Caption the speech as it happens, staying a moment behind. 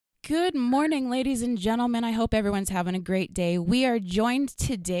Good morning, ladies and gentlemen. I hope everyone's having a great day. We are joined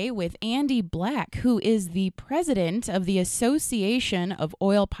today with Andy Black, who is the president of the Association of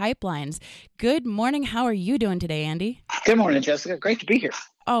Oil Pipelines. Good morning. How are you doing today, Andy? Good morning, Jessica. Great to be here.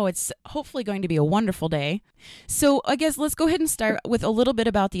 Oh, it's hopefully going to be a wonderful day. So I guess let's go ahead and start with a little bit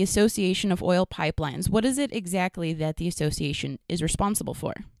about the Association of Oil Pipelines. What is it exactly that the association is responsible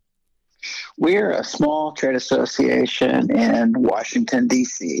for? We're a small trade association in Washington,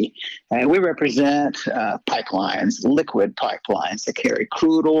 D.C., and we represent pipelines, liquid pipelines that carry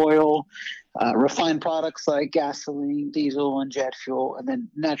crude oil, refined products like gasoline, diesel, and jet fuel, and then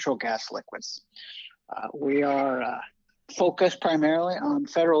natural gas liquids. We are focused primarily on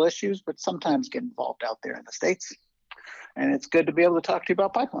federal issues, but sometimes get involved out there in the states. And it's good to be able to talk to you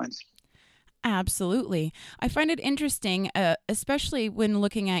about pipelines. Absolutely. I find it interesting, especially when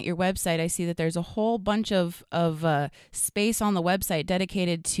looking at your website. I see that there's a whole bunch of space on the website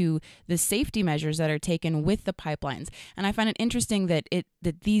dedicated to the safety measures that are taken with the pipelines. And I find it interesting that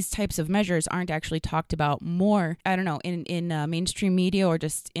these types of measures aren't actually talked about more, I don't know, in mainstream media or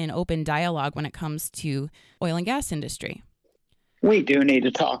just in open dialogue when it comes to oil and gas industry. We do need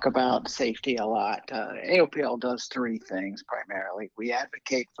to talk about safety a lot. AOPL does three things primarily. We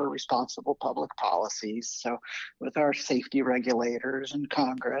advocate for responsible public policies, so with our safety regulators and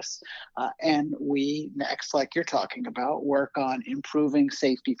Congress, and we next, like you're talking about, work on improving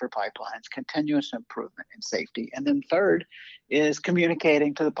safety for pipelines, continuous improvement in safety. And then third is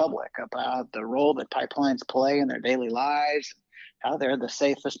communicating to the public about the role that pipelines play in their daily lives, how they're the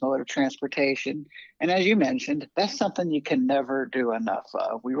safest mode of transportation. And as you mentioned, that's something you can never do enough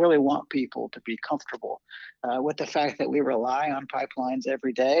of. We really want people to be comfortable with the fact that we rely on pipelines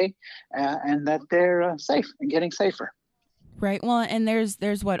every day and that they're safe and getting safer. Right. Well, and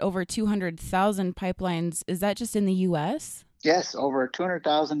there's what, over 200,000 pipelines. Is that just in the U.S.? Yes, over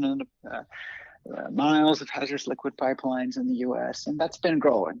 200,000 miles of hazardous liquid pipelines in the U.S., and that's been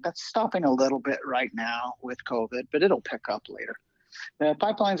growing. That's stopping a little bit right now with COVID, but it'll pick up later. The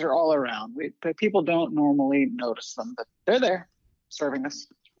pipelines are all around. People don't normally notice them, but they're there serving us.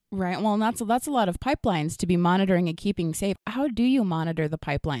 Right. Well, and that's a lot of pipelines to be monitoring and keeping safe. How do you monitor the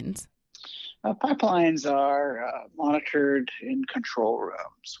pipelines? Pipelines are monitored in control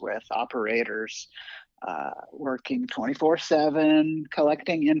rooms with operators working 24/7,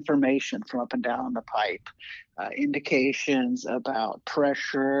 collecting information from up and down the pipe, indications about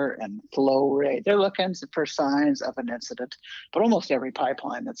pressure and flow rate. They're looking for signs of an incident, but almost every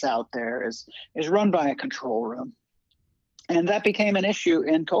pipeline that's out there is run by a control room. And that became an issue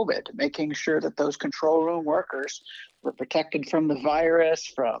in COVID, making sure that those control room workers were protected from the virus,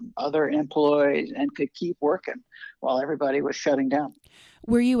 from other employees, and could keep working while everybody was shutting down.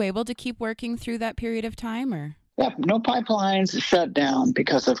 Were you able to keep working through that period of time, or? Yeah, no pipelines shut down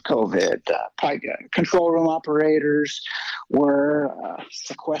because of COVID. Control room operators were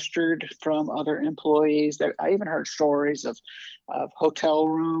sequestered from other employees. I even heard stories of hotel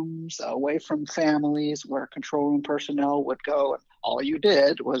rooms away from families where control room personnel would go, and all you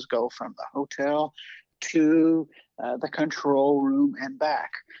did was go from the hotel to the control room and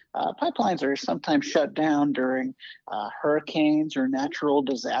back. Pipelines are sometimes shut down during hurricanes or natural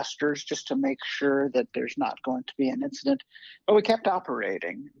disasters just to make sure that there's not going to be an incident. But we kept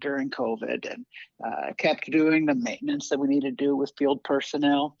operating during COVID and kept doing the maintenance that we need to do with field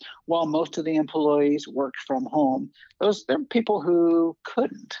personnel while most of the employees worked from home. There are people who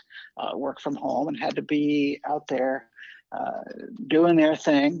couldn't work from home and had to be out there doing their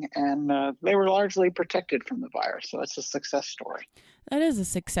thing, and they were largely protected from the virus. So it's a success story. That is a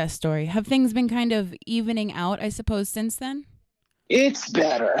success story. Have things been kind of evening out, I suppose, since then? It's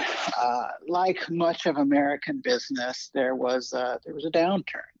better. Like much of American business, there was a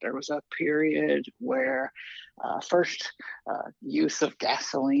downturn. There was a period where first use of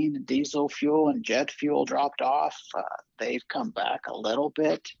gasoline, diesel fuel, and jet fuel dropped off. They've come back a little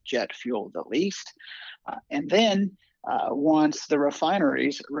bit, jet fuel the least. And then once the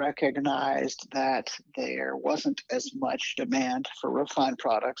refineries recognized that there wasn't as much demand for refined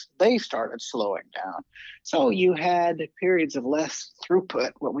products, they started slowing down. So you had periods of less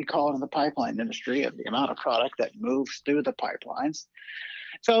throughput, what we call it in the pipeline industry, of the amount of product that moves through the pipelines.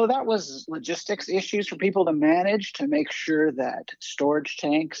 So that was logistics issues for people to manage, to make sure that storage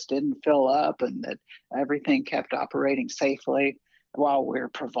tanks didn't fill up and that everything kept operating safely while we're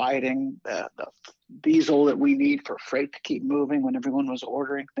providing the diesel that we need for freight to keep moving when everyone was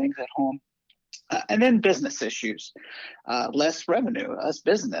ordering things at home. And then business issues, less revenue, less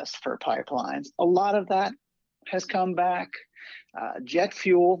business for pipelines. A lot of that has come back. Jet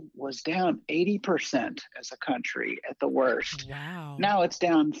fuel was down 80% as a country at the worst. Wow. Now it's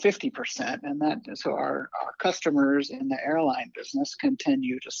down 50%, and so our customers in the airline business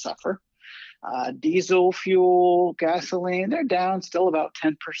continue to suffer. Diesel fuel, gasoline, they're down still about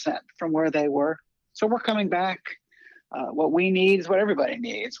 10% from where they were. So we're coming back. What we need is what everybody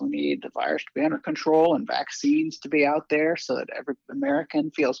needs. We need the virus to be under control and vaccines to be out there so that every American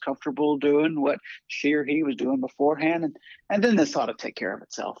feels comfortable doing what she or he was doing beforehand. And then this ought to take care of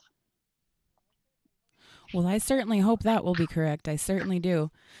itself. Well, I certainly hope that will be correct. I certainly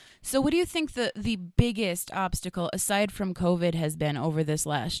do. So, what do you think the biggest obstacle, aside from COVID, has been over this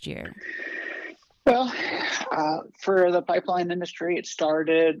last year? Well, for the pipeline industry, it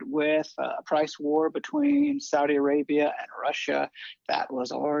started with a price war between Saudi Arabia and Russia that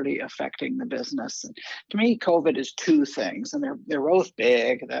was already affecting the business. And to me, COVID is two things, and they're both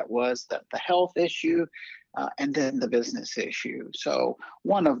big. That was the health issue and then the business issue. So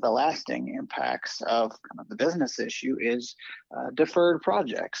one of the lasting impacts of kind of the business issue is deferred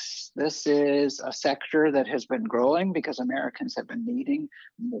projects. This is a sector that has been growing because Americans have been needing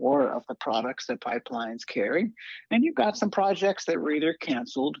more of the products that pipelines carry. And you've got some projects that were either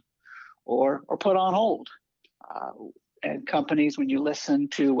canceled or put on hold. And companies, when you listen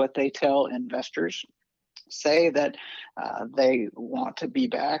to what they tell investors, say that they want to be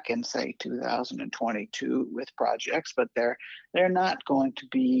back in, say, 2022 with projects, but they're not going to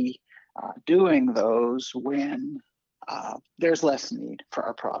be doing those when there's less need for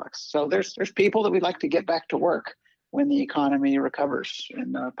our products. So there's people that we'd like to get back to work when the economy recovers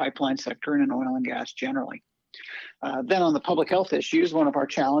in the pipeline sector and in oil and gas generally. Then on the public health issues, one of our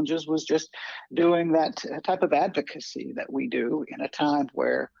challenges was just doing that type of advocacy that we do in a time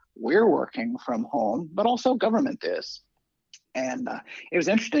where we're working from home, but also government is. And it was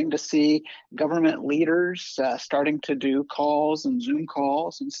interesting to see government leaders starting to do calls and Zoom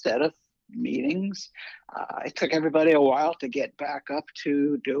calls instead of meetings. It took everybody a while to get back up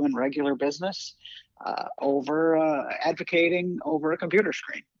to doing regular business over advocating over a computer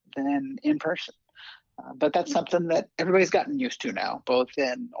screen than in person. But that's something that everybody's gotten used to now, both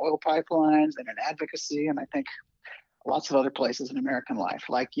in oil pipelines and in advocacy. And I think lots of other places in American life,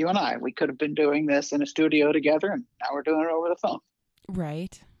 like you and I. We could have been doing this in a studio together, and now we're doing it over the phone.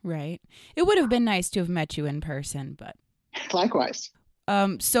 Right, right. It would have been nice to have met you in person, but likewise.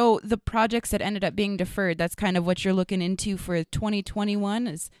 So the projects that ended up being deferred, that's kind of what you're looking into for 2021,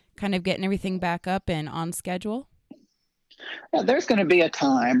 is kind of getting everything back up and on schedule? Yeah, there's going to be a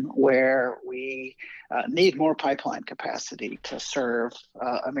time where we need more pipeline capacity to serve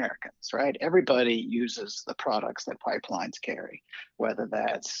Americans, right? Everybody uses the products that pipelines carry, whether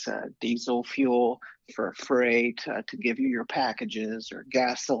that's diesel fuel for freight to give you your packages, or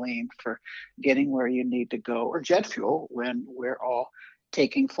gasoline for getting where you need to go, or jet fuel when we're all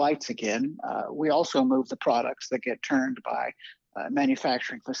taking flights again. We also move the products that get turned by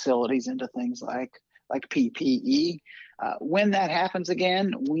manufacturing facilities into things like PPE. When that happens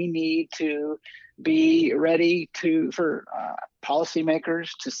again, we need to be ready for policymakers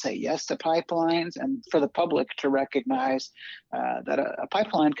to say yes to pipelines, and for the public to recognize that a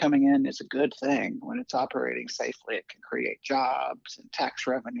pipeline coming in is a good thing. When it's operating safely, it can create jobs and tax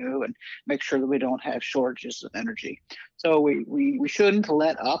revenue and make sure that we don't have shortages of energy. So we shouldn't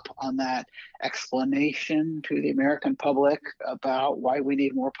let up on that explanation to the American public about why we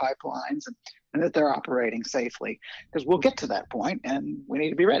need more pipelines and that they're operating safely, because we'll get to that point and we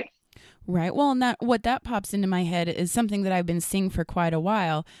need to be ready. Right. Well, and what that pops into my head is something that I've been seeing for quite a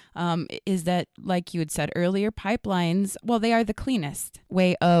while, is that, like you had said earlier, pipelines, well, they are the cleanest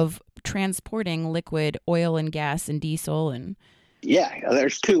way of transporting liquid oil and gas and diesel. And yeah,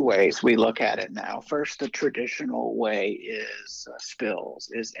 there's two ways we look at it now. First, the traditional way is spills,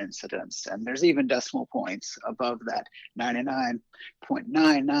 is incidents, and there's even decimal points above that.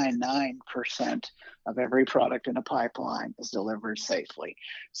 99.999% of every product in a pipeline is delivered safely.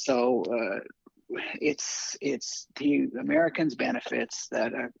 So it's the Americans' benefits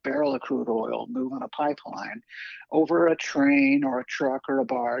that a barrel of crude oil move on a pipeline over a train or a truck or a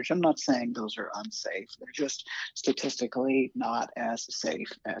barge. I'm not saying those are unsafe. They're just statistically not as safe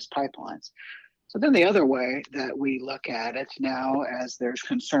as pipelines. So then the other way that we look at it now, as there's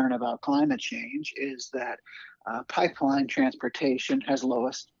concern about climate change, is that pipeline transportation has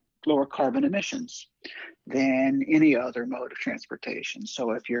lower carbon emissions than any other mode of transportation.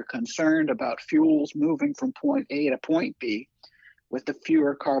 So if you're concerned about fuels moving from point A to point B with the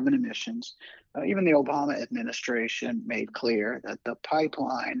fewer carbon emissions, Even the Obama administration made clear that the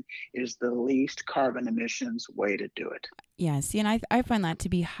pipeline is the least carbon emissions way to do it. Yeah, see, and I find that to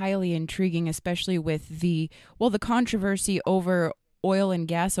be highly intriguing, especially with the controversy over oil and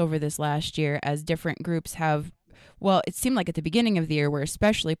gas over this last year, as different groups have. Well, it seemed like at the beginning of the year, we're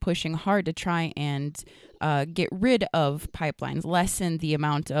especially pushing hard to try and get rid of pipelines, lessen the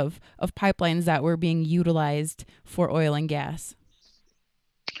amount of pipelines that were being utilized for oil and gas.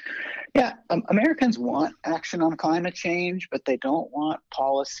 Yeah, Americans want action on climate change, but they don't want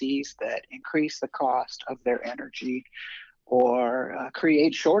policies that increase the cost of their energy or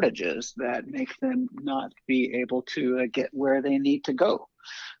create shortages that make them not be able to get where they need to go.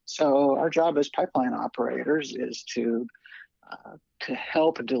 So our job as pipeline operators is to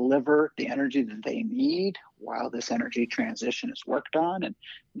help deliver the energy that they need while this energy transition is worked on, and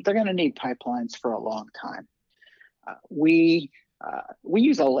they're going to need pipelines for a long time. We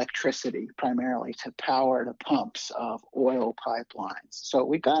use electricity primarily to power the pumps of oil pipelines. So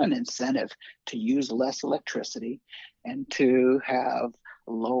we've got an incentive to use less electricity and to have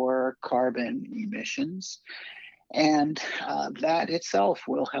lower carbon emissions. And that itself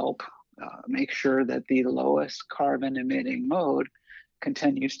will help make sure that the lowest carbon emitting mode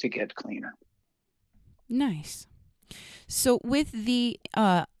continues to get cleaner. Nice. So, with the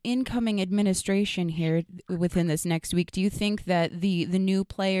incoming administration here within this next week, do you think that the new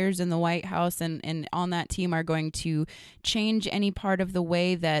players in the White House and on that team are going to change any part of the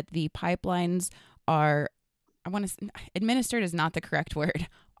way that the pipelines are? I want to administered is not the correct word.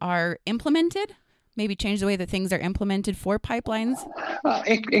 Are implemented? Maybe change the way that things are implemented for pipelines.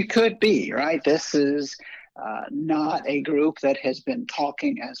 It could be, right? This is not a group that has been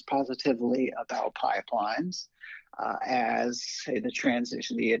talking as positively about pipelines as, say,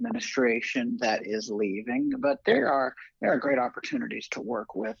 the administration that is leaving. But there are great opportunities to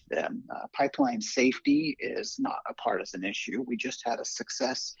work with them. Pipeline safety is not a partisan issue. We just had a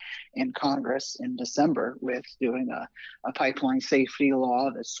success in Congress in December with doing a pipeline safety law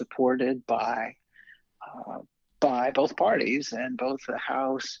that's supported by both parties and both the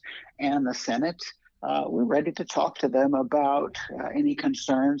House and the Senate. We're ready to talk to them about any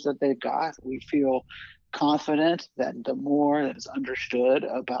concerns that they've got. We feel confident that the more that is understood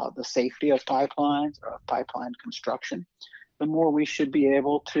about the safety of pipelines or of pipeline construction, the more we should be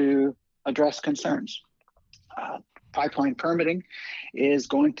able to address concerns. Pipeline permitting is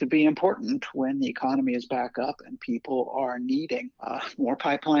going to be important when the economy is back up and people are needing more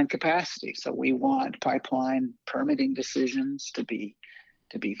pipeline capacity. So we want pipeline permitting decisions to be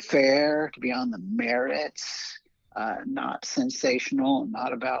fair, to be on the merits, not sensational,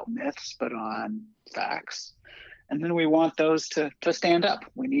 not about myths, but on facts. And then we want those to stand up.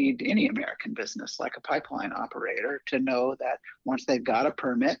 We need any American business like a pipeline operator to know that once they've got a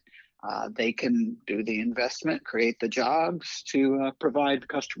permit, they can do the investment, create the jobs to provide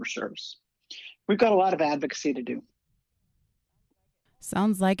customer service. We've got a lot of advocacy to do.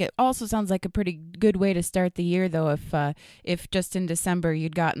 Sounds like it. Also sounds like a pretty good way to start the year, though. If just in December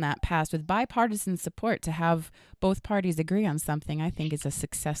you'd gotten that passed with bipartisan support, to have both parties agree on something, I think is a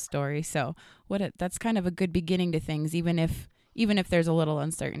success story. So that's kind of a good beginning to things, even if there's a little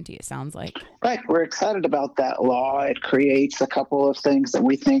uncertainty. It sounds like. Right. We're excited about that law. It creates a couple of things that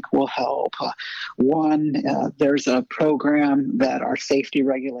we think will help. One, there's a program that our safety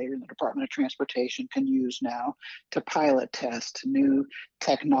regulator in the Department of Transportation can use now to pilot test new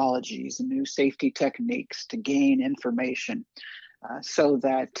technologies and new safety techniques to gain information so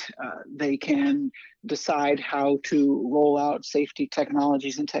that they can decide how to roll out safety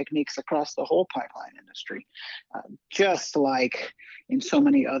technologies and techniques across the whole pipeline industry. Just like in so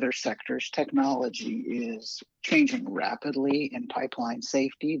many other sectors, technology is changing rapidly in pipeline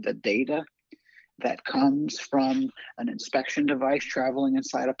safety. The data that comes from an inspection device traveling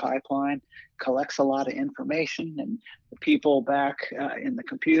inside a pipeline collects a lot of information, and the people back in the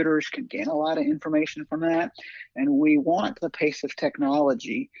computers can gain a lot of information from that. And we want the pace of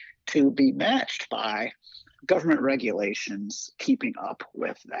technology to be matched by government regulations keeping up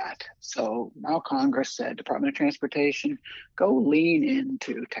with that. So now Congress said, Department of Transportation, go lean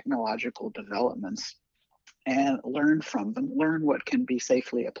into technological developments and learn from them, learn what can be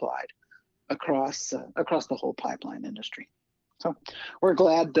safely applied across the whole pipeline industry. So we're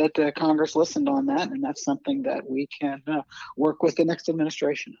glad that Congress listened on that, and that's something that we can work with the next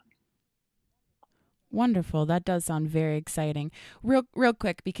administration on. Wonderful. That does sound very exciting. Real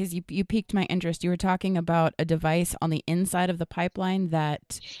quick, because you piqued my interest. You were talking about a device on the inside of the pipeline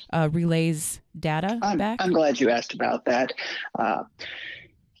that relays data back. I'm glad you asked about that.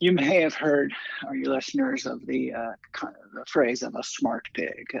 You may have heard, or your listeners, of the phrase of a smart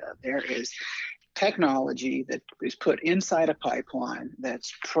pig. There is technology that is put inside a pipeline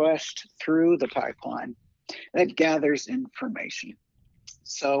that's pressed through the pipeline that gathers information.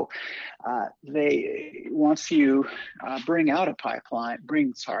 So they once you bring out a pipeline,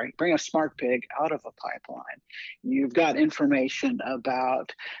 bring a smart pig out of a pipeline, you've got information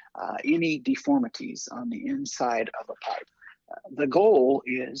about any deformities on the inside of a pipe. The goal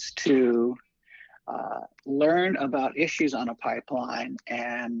is to learn about issues on a pipeline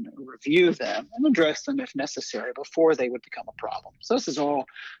and review them and address them if necessary before they would become a problem. So this is all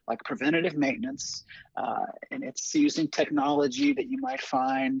like preventative maintenance, and it's using technology that you might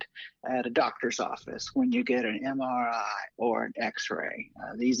find at a doctor's office when you get an MRI or an X-ray.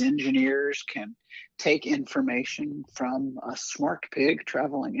 These engineers can take information from a smart pig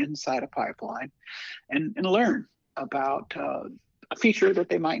traveling inside a pipeline and learn about a feature that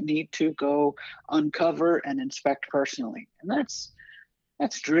they might need to go uncover and inspect personally. And that's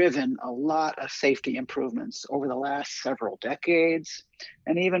driven a lot of safety improvements over the last several decades,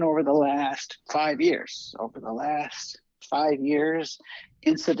 and even over the last 5 years. Over the last 5 years,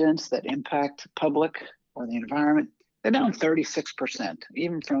 incidents that impact public or the environment, they're down 36%,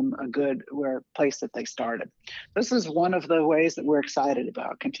 even from a good place that they started. This is one of the ways that we're excited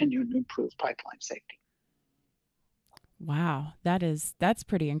about continuing to improve pipeline safety. Wow, that's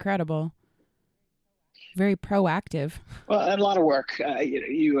pretty incredible. Very proactive. Well, a lot of work.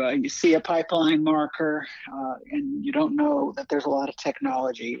 You see a pipeline marker, and you don't know that there's a lot of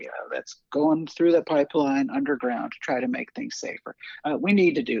technology that's going through the pipeline underground to try to make things safer. We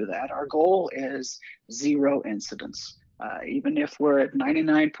need to do that. Our goal is zero incidents. Even if we're at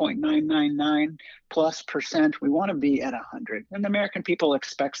 99.999 plus percent, we want to be at 100. And the American people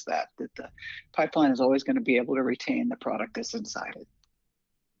expects that the pipeline is always going to be able to retain the product that's inside it.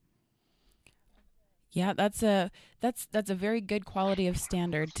 Yeah, that's a very good quality of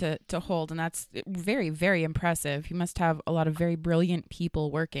standard to hold, and that's very, very impressive. You must have a lot of very brilliant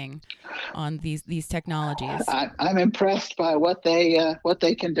people working on these technologies. I'm impressed by what they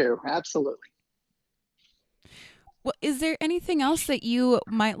can do. Absolutely. Well, is there anything else that you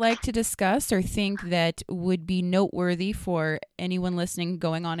might like to discuss or think that would be noteworthy for anyone listening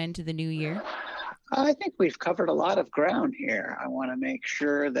going on into the new year? I think we've covered a lot of ground here. I want to make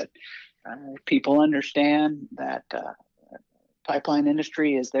sure that people understand that pipeline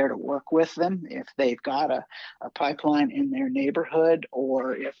industry is there to work with them if they've got a pipeline in their neighborhood,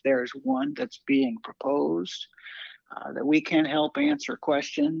 or if there's one that's being proposed. That we can help answer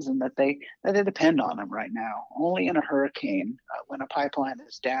questions, and that they depend on them right now. Only in a hurricane, when a pipeline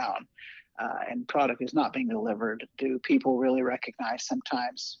is down and product is not being delivered, do people really recognize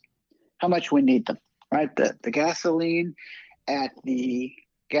sometimes how much we need them, right? The gasoline at the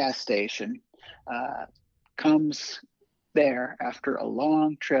gas station comes there after a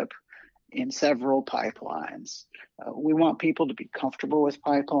long trip in several pipelines. We want people to be comfortable with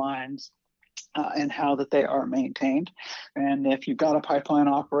pipelines and how that they are maintained. And if you've got a pipeline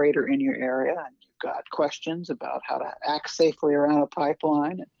operator in your area and you've got questions about how to act safely around a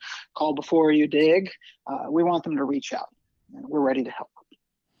pipeline and call before you dig, we want them to reach out. And we're ready to help.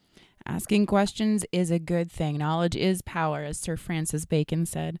 Asking questions is a good thing. Knowledge is power, as Sir Francis Bacon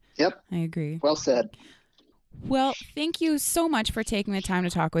said. Yep. I agree. Well said. Well, thank you so much for taking the time to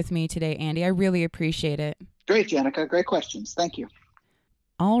talk with me today, Andy. I really appreciate it. Great, Genneca. Great questions. Thank you.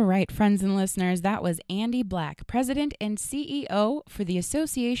 All right, friends and listeners, that was Andy Black, President and CEO for the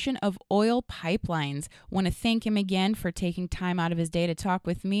Association of Oil Pipelines. Want to thank him again for taking time out of his day to talk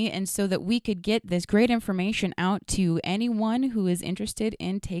with me, and so that we could get this great information out to anyone who is interested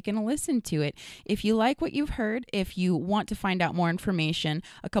in taking a listen to it. If you like what you've heard, if you want to find out more information,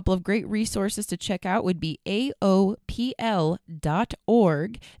 a couple of great resources to check out would be AOPL.org.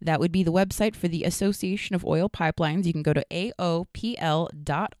 That would be the website for the Association of Oil Pipelines. You can go to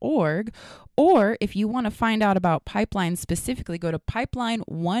AOPL.org. Or if you want to find out about pipelines specifically, go to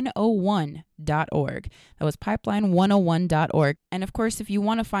pipeline101.org. That was pipeline101.org. And of course, if you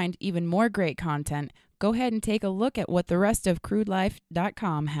want to find even more great content, go ahead and take a look at what the rest of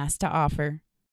crudelife.com has to offer.